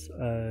was,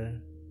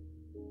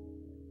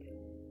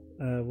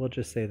 we'll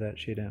just say that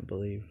she didn't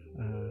believe,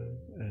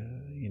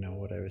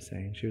 what I was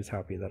saying. She was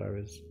happy that I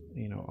was,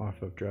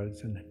 off of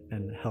drugs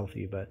and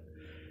healthy, but,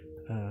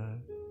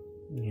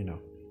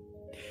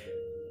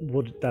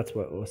 well, that's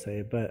what we'll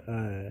say. But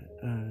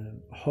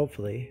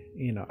hopefully,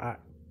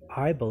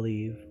 I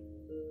believe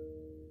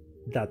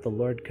that the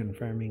Lord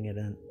confirming it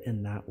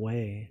in that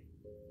way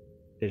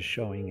is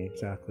showing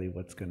exactly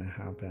what's going to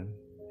happen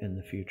in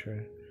the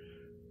future.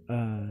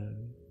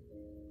 And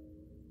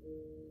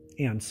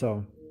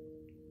so,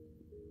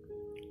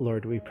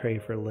 Lord, we pray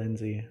for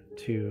Lindsay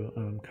to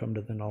come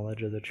to the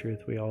knowledge of the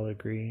truth. We all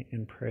agree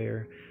in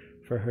prayer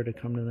for her to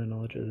come to the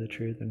knowledge of the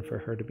truth and for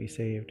her to be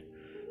saved,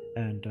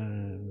 and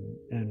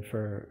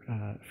for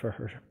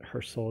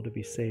her soul to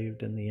be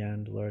saved in the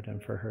end, Lord,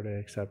 and for her to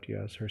accept you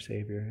as her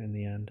Savior in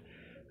the end,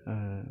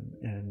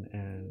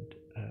 and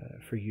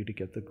for you to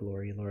get the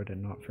glory, Lord,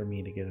 and not for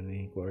me to get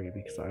any glory,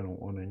 because I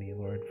don't want any,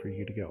 Lord, for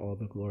you to get all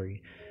the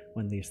glory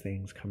when these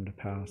things come to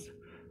pass.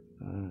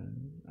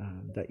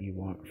 That you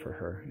want for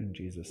her. In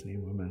Jesus'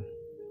 name, amen.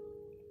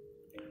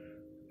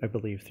 I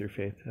believe through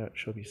faith that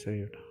she'll be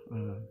saved,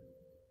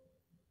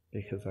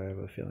 because I have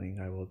a feeling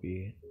I will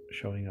be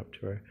showing up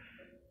to her.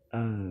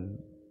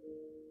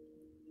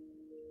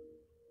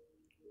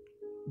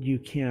 You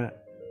can't,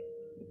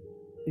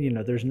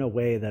 there's no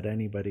way that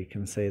anybody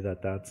can say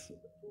that that's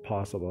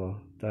possible,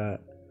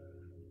 that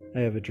I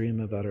have a dream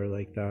about her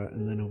like that,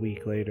 and then a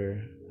week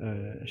later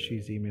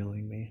she's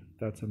emailing me.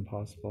 That's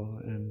impossible.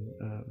 And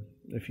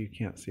if you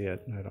can't see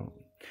it,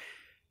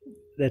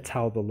 that's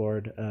how the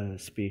Lord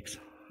speaks.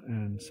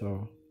 And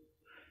so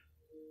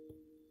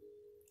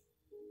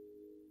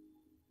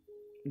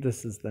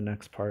this is the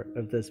next part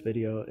of this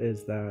video,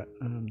 is that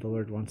the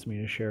Lord wants me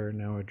to share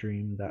now a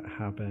dream that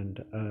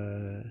happened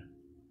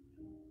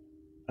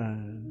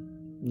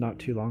not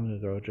too long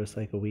ago, just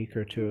like a week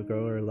or two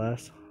ago or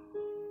less.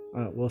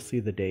 We'll see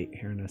the date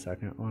here in a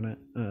second on it,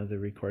 the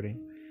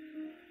recording.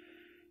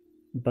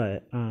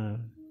 But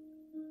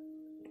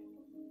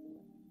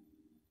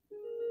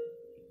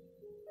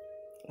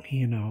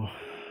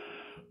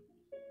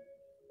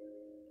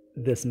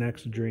this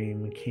next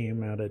dream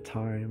came at a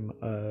time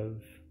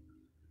of,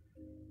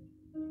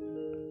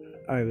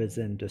 I was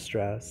in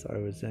distress, I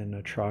was in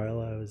a trial,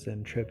 I was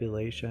in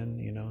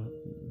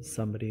tribulation,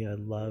 somebody I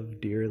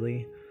love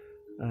dearly,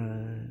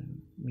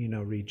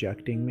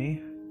 rejecting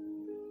me,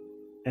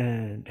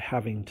 and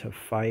having to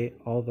fight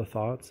all the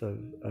thoughts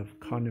of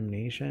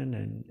condemnation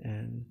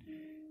and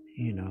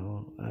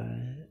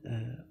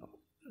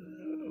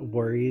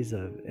worries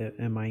of,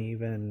 am I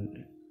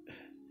even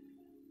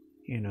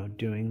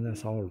doing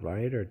this all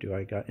right, or do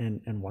I got,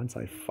 and once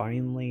I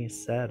finally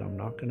said, I'm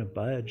not going to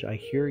budge. I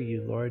hear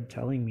you, Lord,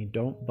 telling me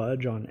don't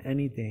budge on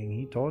anything.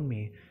 He told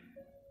me,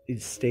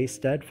 stay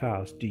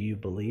steadfast. Do you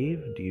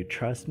believe? Do you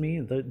trust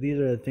me? These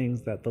are the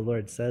things that the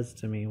Lord says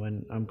to me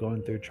when I'm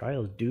going through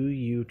trials. Do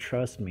you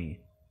trust me?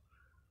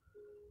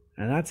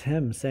 And that's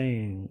him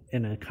saying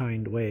in a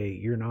kind way,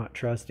 you're not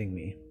trusting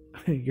me.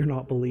 You're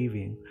not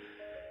believing.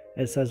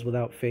 It says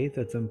without faith,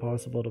 it's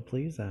impossible to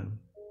please him.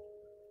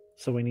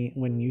 So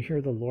when you hear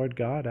the Lord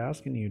God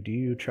asking you, do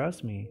you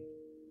trust me?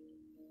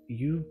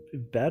 You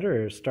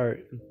better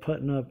start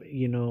putting up,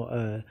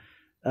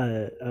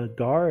 a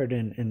guard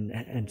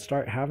and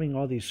start having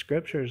all these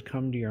scriptures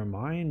come to your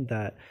mind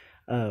that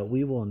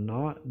we will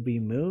not be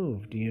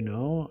moved,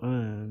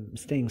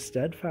 staying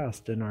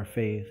steadfast in our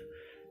faith.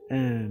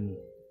 And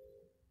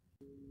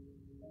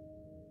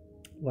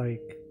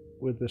like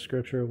with the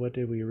scripture, what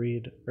did we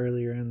read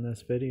earlier in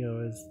this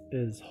video,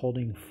 is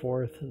holding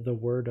forth the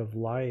word of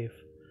life,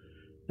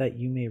 that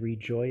you may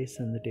rejoice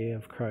in the day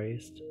of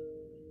Christ.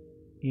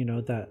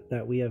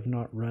 That we have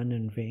not run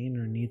in vain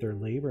or neither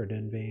labored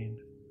in vain.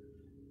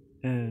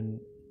 And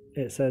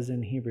it says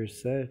in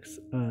Hebrews 6,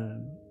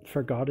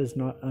 for God is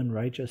not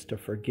unrighteous to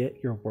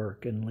forget your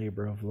work and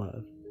labor of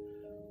love,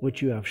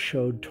 which you have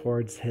showed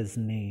towards his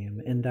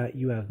name, and that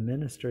you have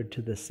ministered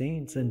to the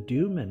saints and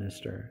do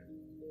minister.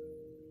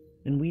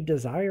 And we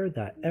desire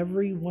that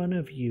every one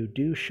of you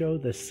do show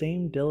the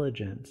same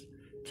diligence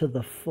to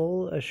the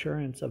full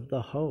assurance of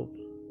the hope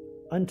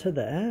unto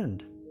the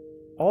end,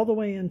 all the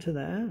way into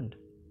the end,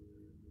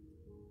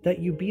 that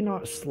you be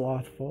not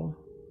slothful,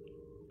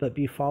 but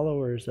be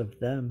followers of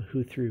them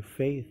who through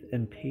faith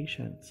and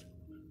patience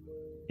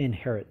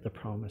inherit the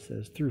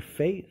promises. Through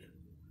faith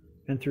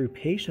and through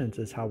patience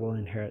is how we'll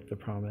inherit the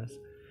promise,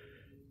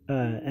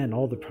 and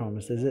all the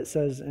promises. It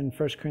says in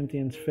 1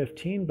 Corinthians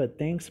 15, but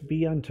thanks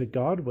be unto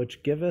God,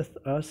 which giveth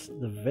us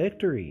the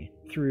victory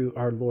through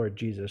our Lord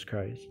Jesus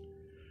Christ.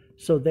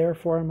 So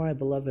therefore, my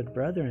beloved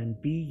brethren,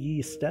 be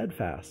ye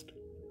steadfast,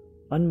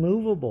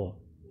 unmovable,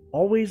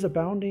 always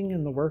abounding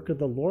in the work of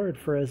the Lord,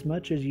 for as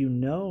much as you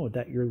know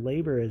that your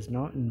labor is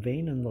not in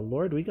vain in the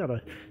Lord. We got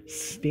to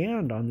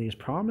stand on these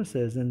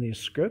promises and these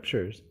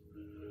scriptures,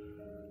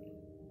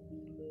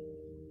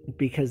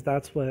 because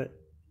that's what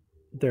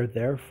they're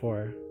there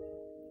for.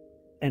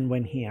 And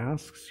when he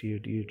asks you,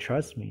 do you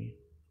trust me?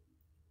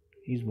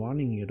 He's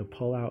wanting you to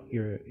pull out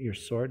your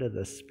sword of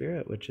the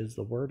Spirit, which is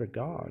the word of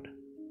God,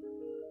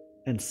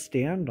 and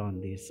stand on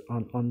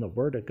the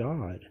word of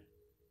God.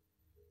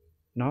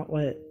 Not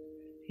what,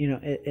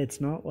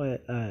 it's not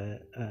what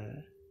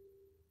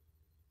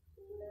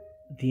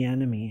the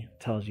enemy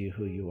tells you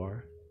who you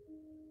are.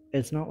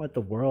 It's not what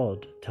the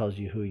world tells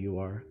you who you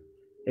are.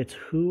 It's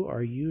who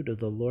are you to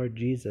the Lord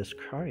Jesus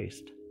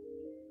Christ.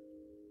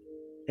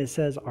 It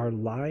says our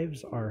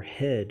lives are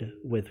hid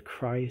with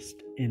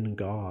Christ in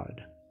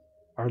God.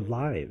 Our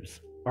lives,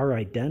 our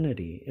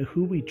identity,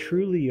 who we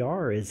truly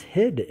are is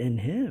hid in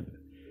him,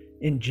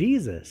 in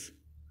Jesus.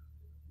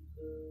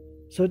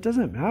 So it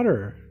doesn't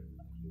matter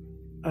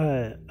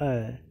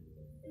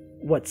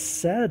what's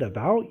said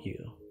about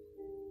you.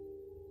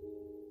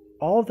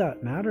 All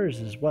that matters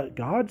is what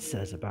God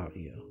says about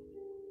you.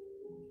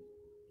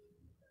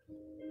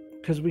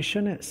 Because we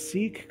shouldn't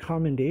seek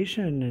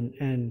commendation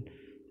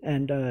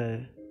and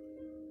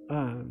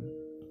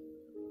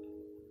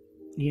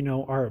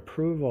our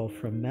approval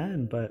from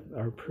men, but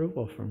our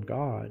approval from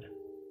God.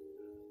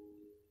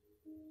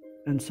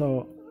 And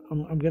so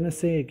I'm going to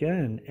say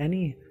again,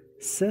 any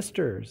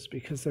sisters,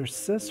 because there's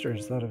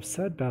sisters that have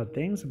said bad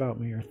things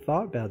about me or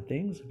thought bad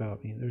things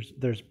about me.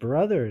 There's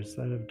brothers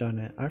that have done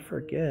it. I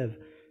forgive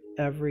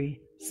every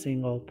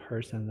single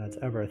person that's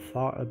ever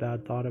thought a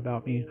bad thought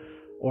about me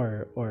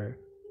or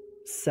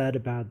said a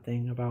bad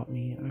thing about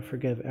me. I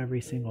forgive every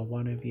single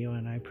one of you,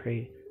 and I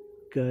pray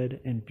good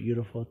and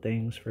beautiful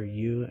things for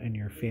you and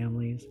your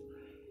families.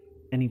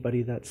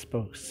 Anybody that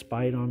spoke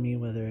spite on me,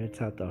 whether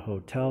it's at the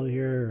hotel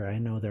here, or I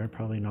know they're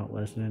probably not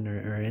listening,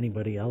 or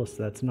anybody else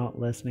that's not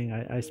listening,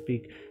 I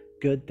speak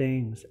good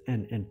things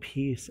and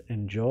peace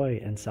and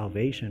joy and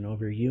salvation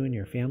over you and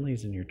your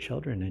families and your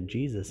children in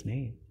Jesus'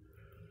 name.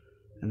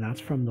 And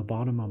that's from the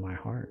bottom of my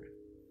heart,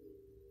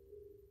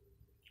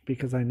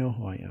 because I know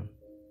who I am.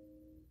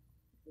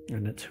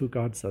 And it's who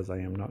God says I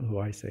am, not who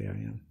I say I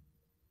am.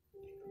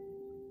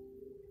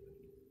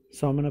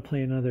 So I'm going to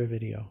play another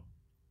video.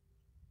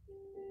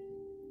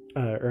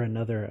 Or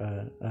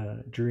another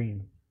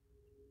dream.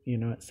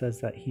 It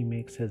says that he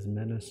makes his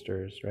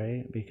ministers,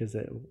 right? Because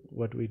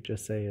what we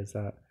just say is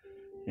that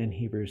in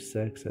Hebrews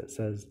 6, it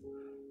says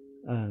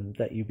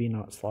that you be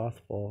not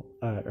slothful.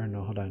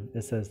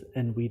 It says,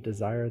 and we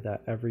desire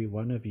that every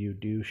one of you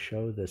do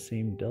show the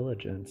same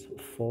diligence,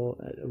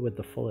 with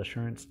the full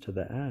assurance to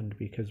the end,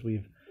 because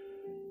we've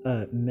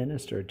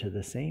ministered to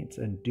the saints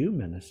and do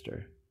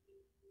minister.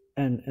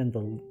 And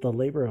the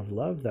labor of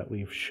love that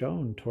we've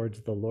shown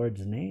towards the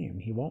Lord's name,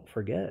 he won't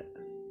forget.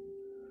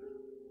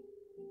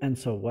 And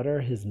so what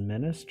are his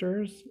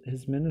ministers?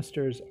 His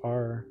ministers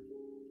are,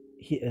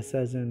 it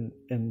says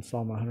in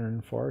Psalm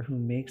 104, who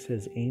makes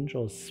his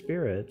angels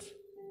spirits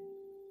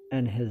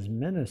and his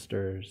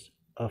ministers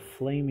a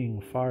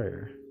flaming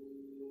fire.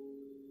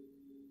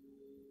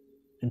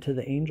 And to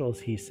the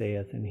angels he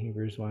saith in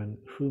Hebrews 1,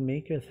 who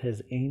maketh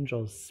his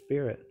angels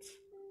spirits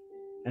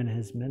and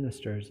his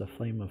ministers a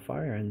flame of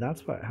fire. And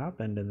that's what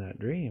happened in that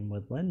dream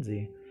with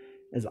Lindsay,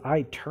 is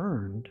I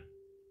turned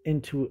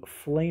into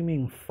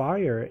flaming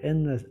fire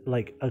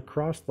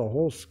across the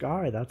whole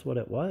sky. That's what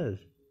it was,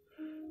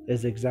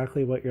 is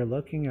exactly what you're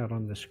looking at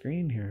on the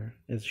screen here,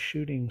 is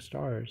shooting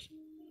stars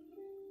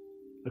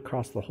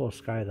across the whole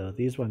sky. Though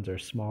these ones are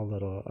small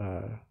little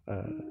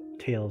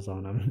tails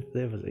on them.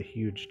 There was a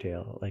huge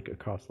tail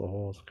across the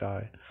whole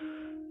sky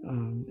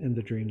in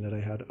the dream that I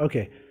had.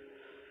 Okay.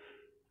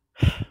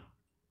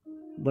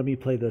 Let me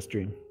play this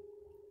dream.